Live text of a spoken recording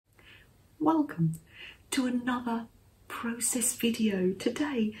welcome to another process video.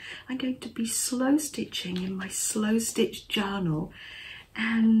 Today I'm going to be slow stitching in my slow stitch journal,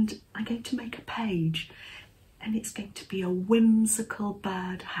 and I'm going to make a page, and it's going to be a whimsical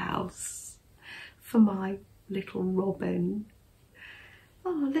birdhouse for my little robin.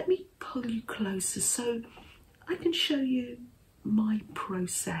 Oh, let me pull you closer so I can show you my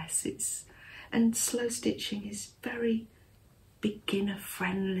process. And slow stitching is very beginner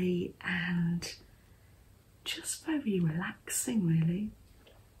friendly and just very relaxing, really.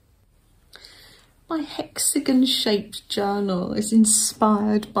 My hexagon shaped journal is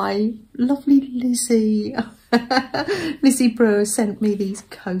inspired by lovely Lizzie. Lizzie Brewer sent me these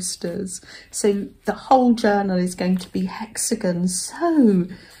coasters, so the whole journal is going to be hexagons. So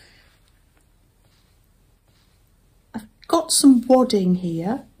I've got some wadding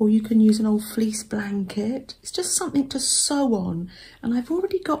here, or you can use an old fleece blanket. It's just something to sew on, and I've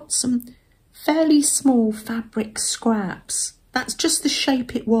already got some fairly small fabric scraps. That's just the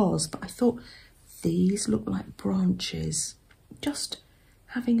shape it was, but I thought these look like branches. Just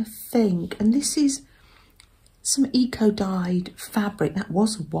having a think. And this is some eco-dyed fabric that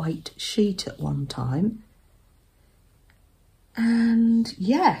was a white sheet at one time. And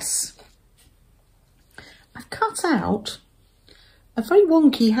yes, I've cut out a very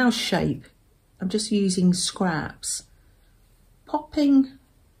wonky house shape. I'm just using scraps, popping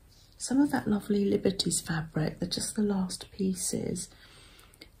some of that lovely Liberties fabric. They're just the last pieces,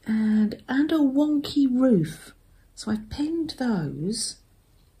 and a wonky roof. So I've pinned those,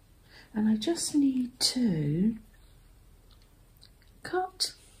 and I just need to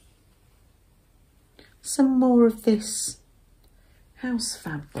cut some more of this house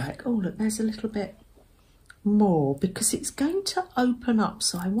fabric. Oh look, there's a little bit more because it's going to open up,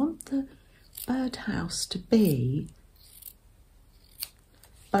 so I want the birdhouse to be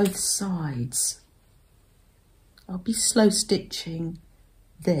both sides. I'll be slow stitching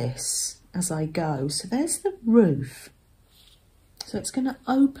this as I go. So there's the roof, so it's going to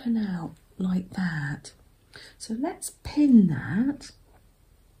open out like that. So let's pin that.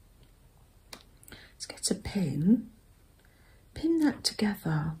 Let's get a pin that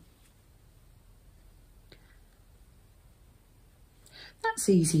together. That's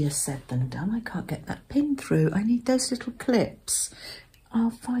easier said than done. I can't get that pin through. I need those little clips. I'll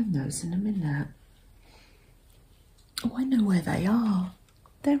find those in a minute. Oh, I know where they are.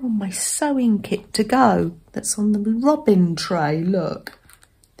 They're on my sewing kit to go. That's on the robin tray, look.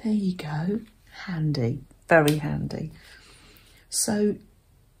 There you go. Handy, very handy. So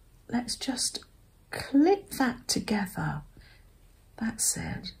let's just clip that together. That's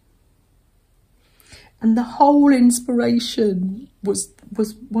it. And the whole inspiration was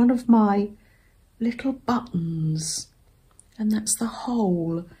one of my little buttons. And that's the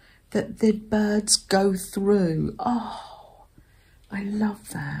hole that the birds go through. Oh, I love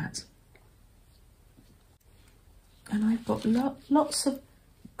that. And I've got lots of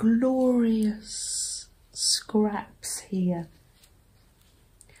glorious scraps here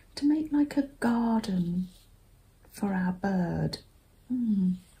to make like a garden for our bird.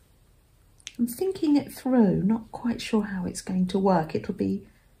 I'm thinking it through, not quite sure how it's going to work. It'll be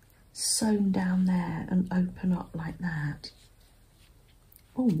sewn down there and open up like that.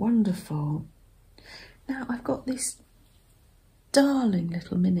 Oh, wonderful. Now I've got this darling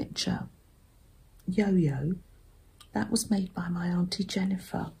little miniature yo-yo that was made by my Auntie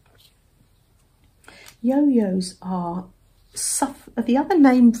Jennifer. Yo-yos are, the other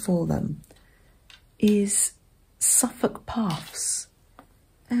name for them is Suffolk Puffs.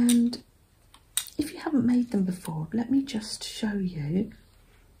 And if you haven't made them before, let me just show you.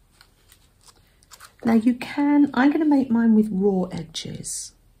 Now you can, I'm going to make mine with raw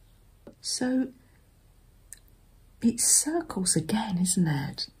edges. So it's circles again, isn't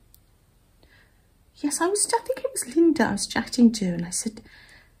it? Yes, I think it was Linda I was chatting to, and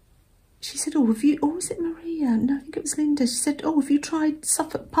she said, oh, or was it Maria? No, I think it was Linda. She said, oh, have you tried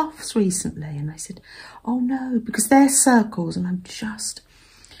Suffolk Puffs recently? And I said, oh no, because they're circles, and I'm just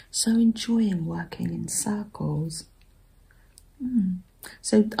so enjoying working in circles.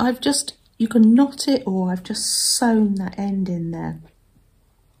 So you can knot it, or I've just sewn that end in there.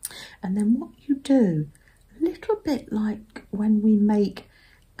 And then what you do, a little bit like when we make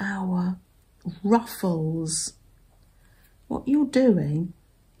our ruffles, what you're doing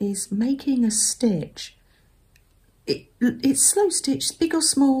is making a stitch. It's slow stitch, big or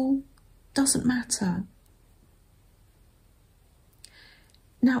small, doesn't matter.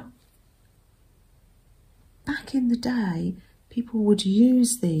 Now, back in the day, people would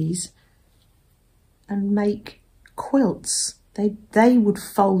use these and make quilts they would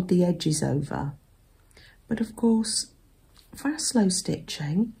fold the edges over. But of course, for our slow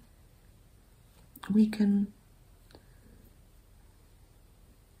stitching, we can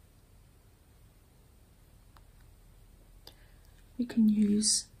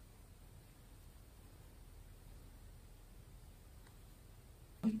use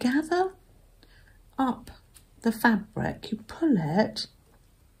you gather up the fabric, you pull it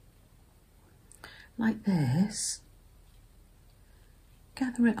like this,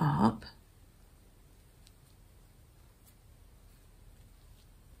 gather it up.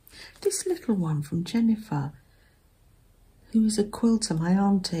 This little one from Jennifer, who is a quilter, my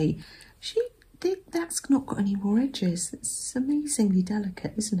auntie, that's not got any more edges. It's amazingly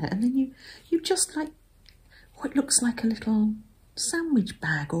delicate, isn't it? And then you just like what looks like a little sandwich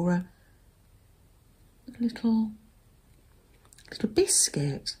bag or a little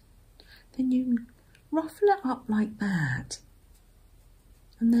biscuit. Then you ruffle it up like that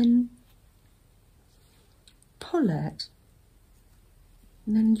and then pull it,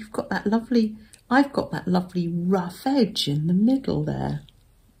 and then you've got that lovely, I've got that lovely rough edge in the middle there.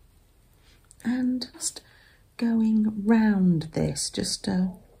 And just going round this,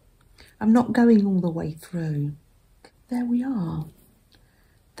 I'm not going all the way through. There we are.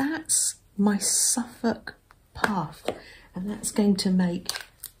 That's my Suffolk puff, and that's going to make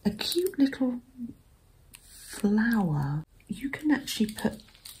a cute little flower. You can actually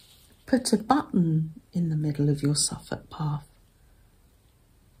put a button in the middle of your Suffolk puff.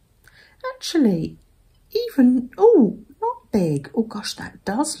 Actually, even, oh, not big. Oh gosh, that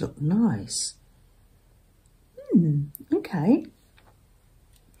does look nice. Okay.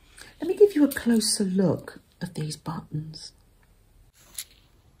 Let me give you a closer look of these buttons.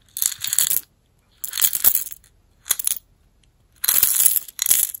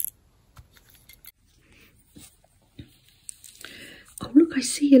 Oh look, I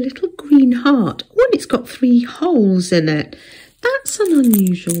see a little green heart. Oh, and it's got 3 holes in it. That's an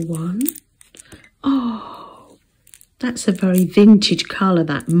unusual one. Oh, that's a very vintage colour,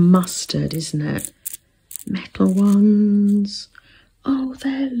 that mustard, isn't it? Metal ones. Oh,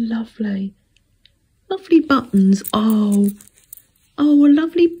 they're lovely. Lovely buttons. Oh, a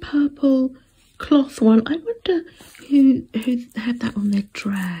lovely purple cloth one. I wonder who had that on their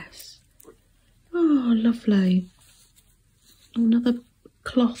dress. Oh, lovely. Another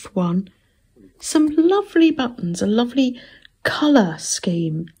cloth one. Some lovely buttons, a lovely colour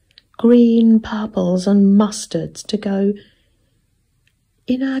scheme. Green, purples and mustards to go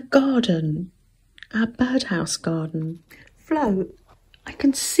in our garden, our birdhouse garden. Flo, I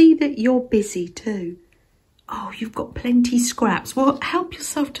can see that you're busy too. Oh, you've got plenty scraps. Well, help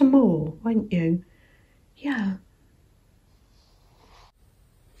yourself to more, won't you? Yeah.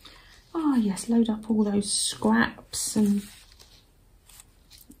 Oh yes, load up all those scraps and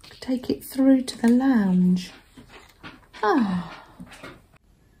take it through to the lounge. Ah.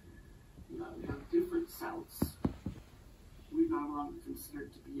 We have different souths. We're no longer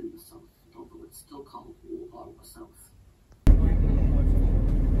considered to be in the south, although it's still called Ottawa South.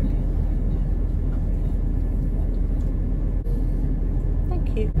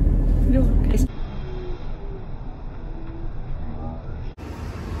 Thank you. You're welcome.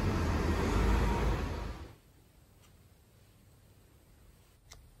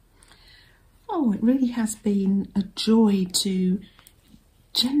 Oh, it really has been a joy to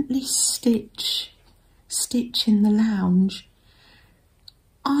gently stitch in the lounge.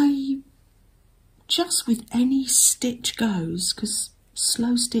 Just with any stitch goes, because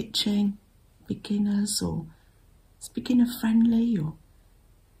slow stitching, beginners, or it's beginner friendly, or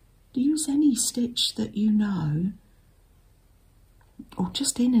use any stitch that you know, or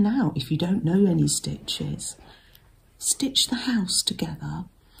just in and out if you don't know any stitches. Stitch the house together.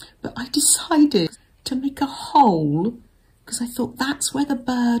 But I decided to make a hole because I thought that's where the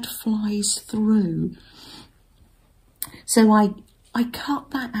bird flies through. So I cut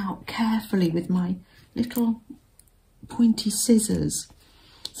that out carefully with my little pointy scissors.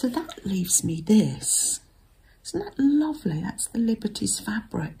 So that leaves me this. Isn't that lovely? That's the Liberty's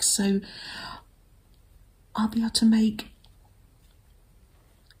fabric. So I'll be able to make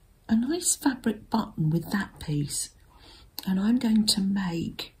a nice fabric button with that piece. And I'm going to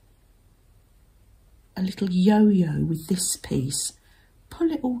make a little yo-yo with this piece.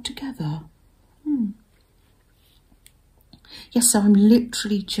 Pull it all together. Yes, so I'm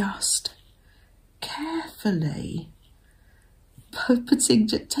literally just carefully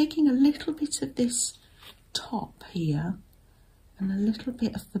taking a little bit of this top here and a little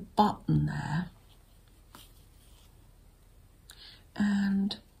bit of the button there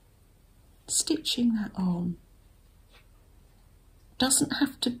and stitching that on. doesn't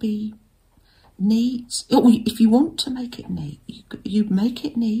have to be neat. Oh, if you want to make it neat, you make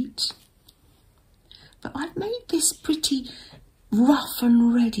it neat. But I've made this pretty rough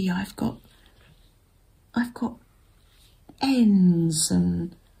and ready. I've got ends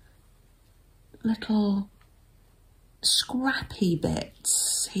and little scrappy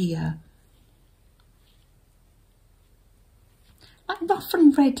bits here. Like rough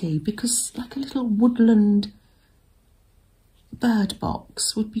and ready, because like a little woodland bird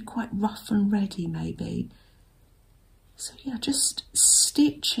box would be quite rough and ready maybe. So yeah, just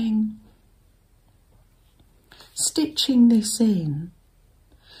stitching this in,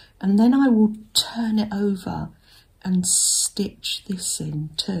 and then I will turn it over and stitch this in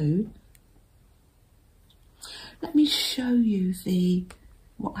too. Let me show you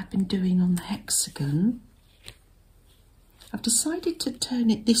what I've been doing on the hexagon. I've decided to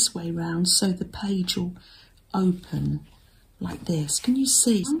turn it this way round so the page will open like this. Can you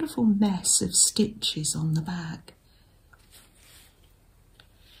see? Wonderful mess of stitches on the back.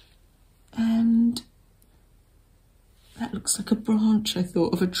 And that looks like a branch, I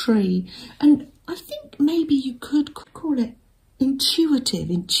thought, of a tree. And I think maybe you could call it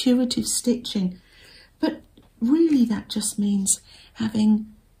intuitive stitching. But really that just means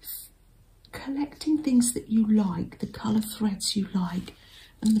collecting things that you like, the colour threads you like,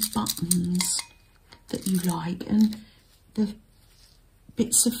 and the buttons that you like, and the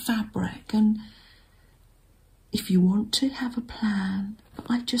bits of fabric. And if you want to have a plan,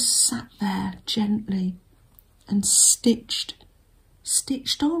 I just sat there gently and stitched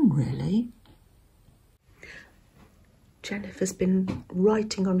on, really. Jennifer's been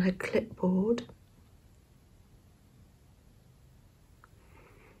writing on her clipboard.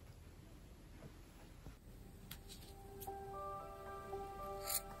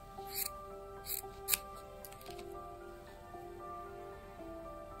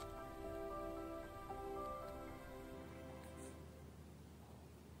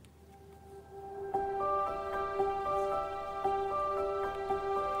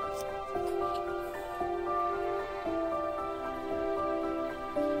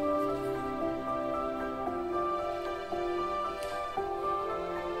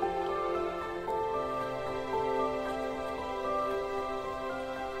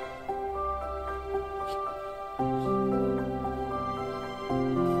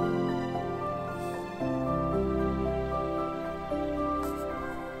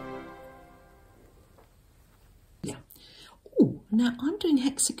 Now I'm doing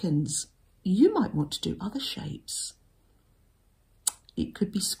hexagons. You might want to do other shapes. It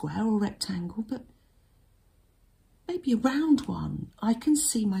could be square or rectangle, but maybe a round one. I can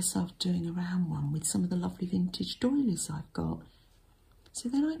see myself doing a round one with some of the lovely vintage doilies I've got. So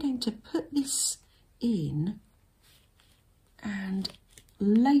then I'm going to put this in, and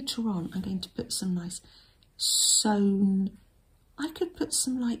later on I'm going to put some nice sewn, I could put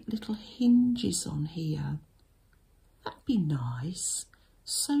some like little hinges on here. That'd be nice.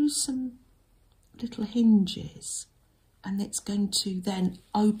 Sew some little hinges, and it's going to then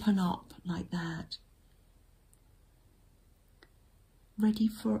open up like that. Ready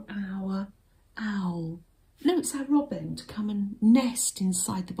for our owl. No, it's our robin to come and nest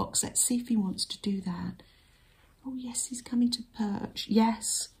inside the box. Let's see if he wants to do that. Oh yes, he's coming to perch.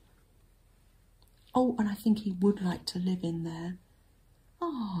 Yes. Oh, and I think he would like to live in there.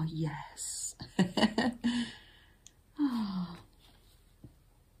 Oh yes. Oh.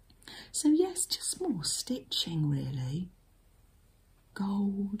 So yes, just more stitching really.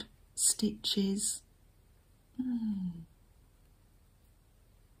 Gold stitches.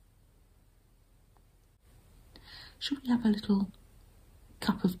 Should we have a little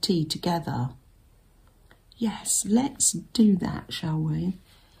cup of tea together? Yes, let's do that, shall we?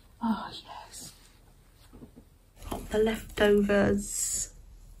 Oh yes. Pop the leftovers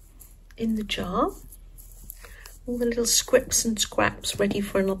in the jar. All the little scrips and scraps ready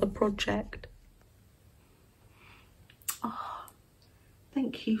for another project. Oh,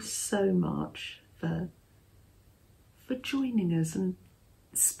 thank you so much for joining us and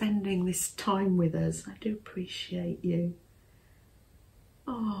spending this time with us. I do appreciate you.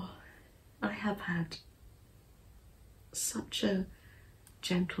 Oh, I have had such a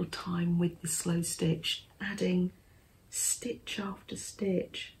gentle time with the slow stitch, adding stitch after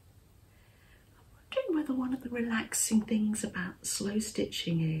stitch. I'm wondering whether one of the relaxing things about slow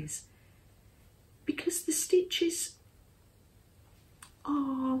stitching is because the stitches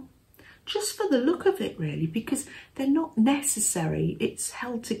are just for the look of it really, because they're not necessary, it's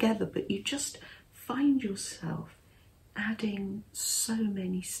held together, but you just find yourself adding so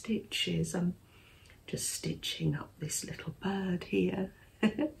many stitches. I'm Just stitching up this little bird here.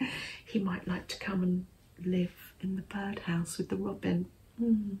 He might like to come and live in the birdhouse with the robin.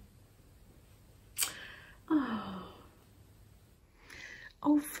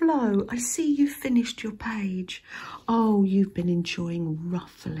 Oh, Flo, I see you've finished your page. Oh, you've been enjoying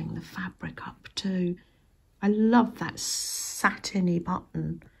ruffling the fabric up too. I love that satiny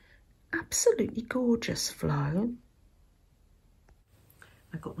button. Absolutely gorgeous, Flo.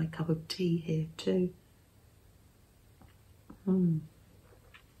 I got my cup of tea here too.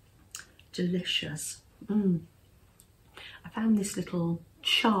 Delicious. I found this little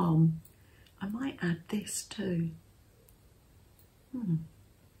charm. I might add this too.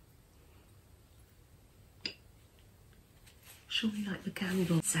 Sure we like the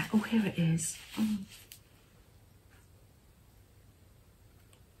candle. Oh, here it is.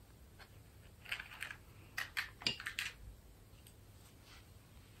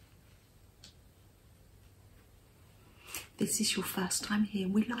 This is your first time here.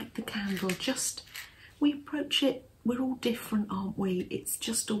 We like the candle. We approach it, we're all different, aren't we? It's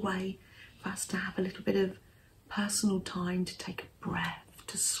just a way for us to have a little bit of personal time, to take a breath,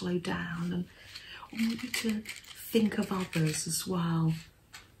 to slow down, and I want you to think of others as well.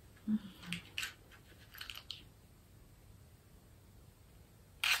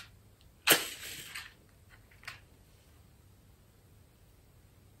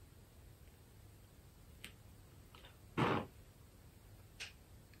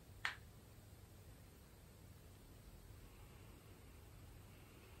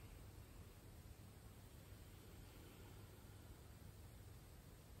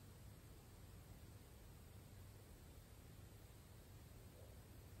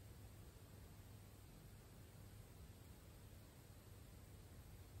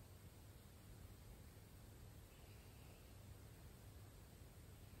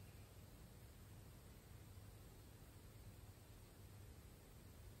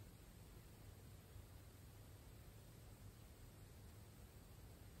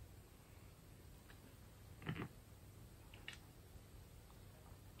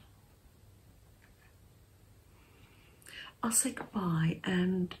 I'll say goodbye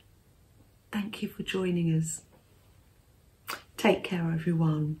and thank you for joining us. Take care,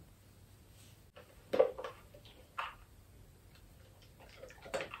 everyone.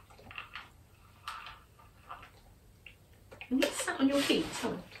 And you sat on your feet,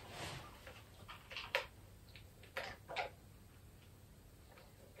 sorry.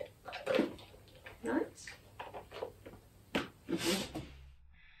 Nice.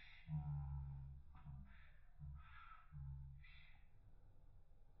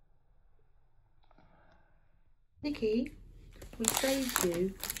 Nikki, we saved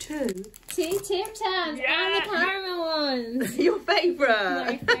you two Tim Tams, and the caramel ones. Your favourite.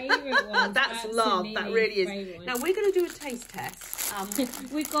 My favourite one. That's love. That really is. Now we're going to do a taste test.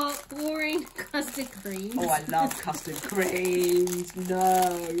 We've got boring custard creams. Oh, I love custard creams.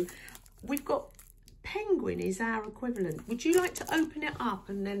 No, we've got penguin is our equivalent. Would you like to open it up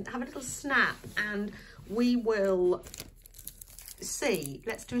and then have a little snap, and we will see.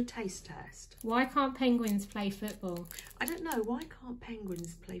 Let's do a taste test. Why can't penguins play football? I don't know. Why can't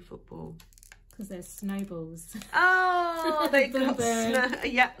penguins play football? Because there's snowballs. Oh, they got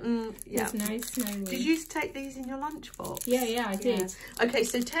yeah. There's no snowballs. Did you take these in your lunchbox? Yeah, I did. Yeah. Okay,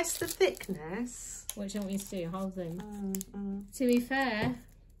 so test the thickness. What do you want me to do? Hold them. To be fair,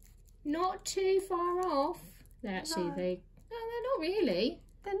 not too far off. They're actually, No. they're not really.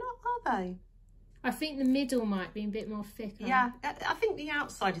 They're not, are they? I think the middle might be a bit more thicker. Yeah, I think the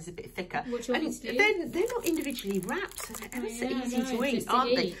outside is a bit thicker. What do you want me to do? They're not individually wrapped, so they're ever so easy to eat, just to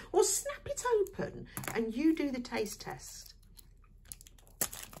aren't they? eat. Or snap it open and you do the taste test.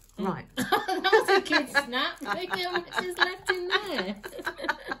 Right. That was a good snap. Look how much is left in there.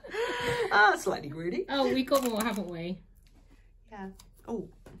 Slightly greedy. Oh, we got more, haven't we? Yeah. Oh,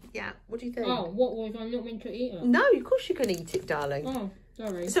 yeah. What do you think? Oh, what was I not meant to eat it? No, of course you can eat it, darling. Oh,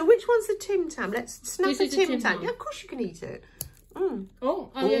 sorry. So which one's the Tim Tam? Let's snap This the is the Tim Tim Tam. Tam. Yeah, of course you can eat it.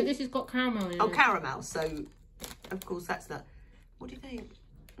 Oh, yeah, this has got caramel in it. Oh, caramel. So, of course, that's that. What do you think?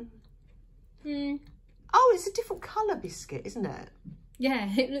 Oh, it's a different colour biscuit, isn't it? Yeah,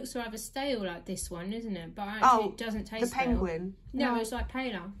 it looks rather stale like this one, isn't it? But actually it doesn't taste the penguin. stale. No, it's like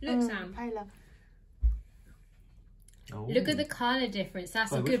paler. Look, Sam. Paler. Oh. Look at the colour difference.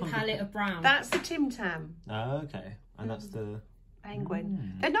 That's a good palette of brown. That's the Tim Tam. Oh, okay. And that's the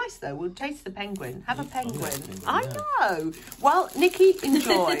Penguin. They're nice though. We'll taste the penguin. Have a penguin. penguin, I yeah. know. Well, Nikki,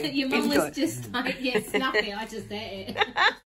 enjoy. Your mum Enjoy. was just like, yeah, snap it. I just ate it.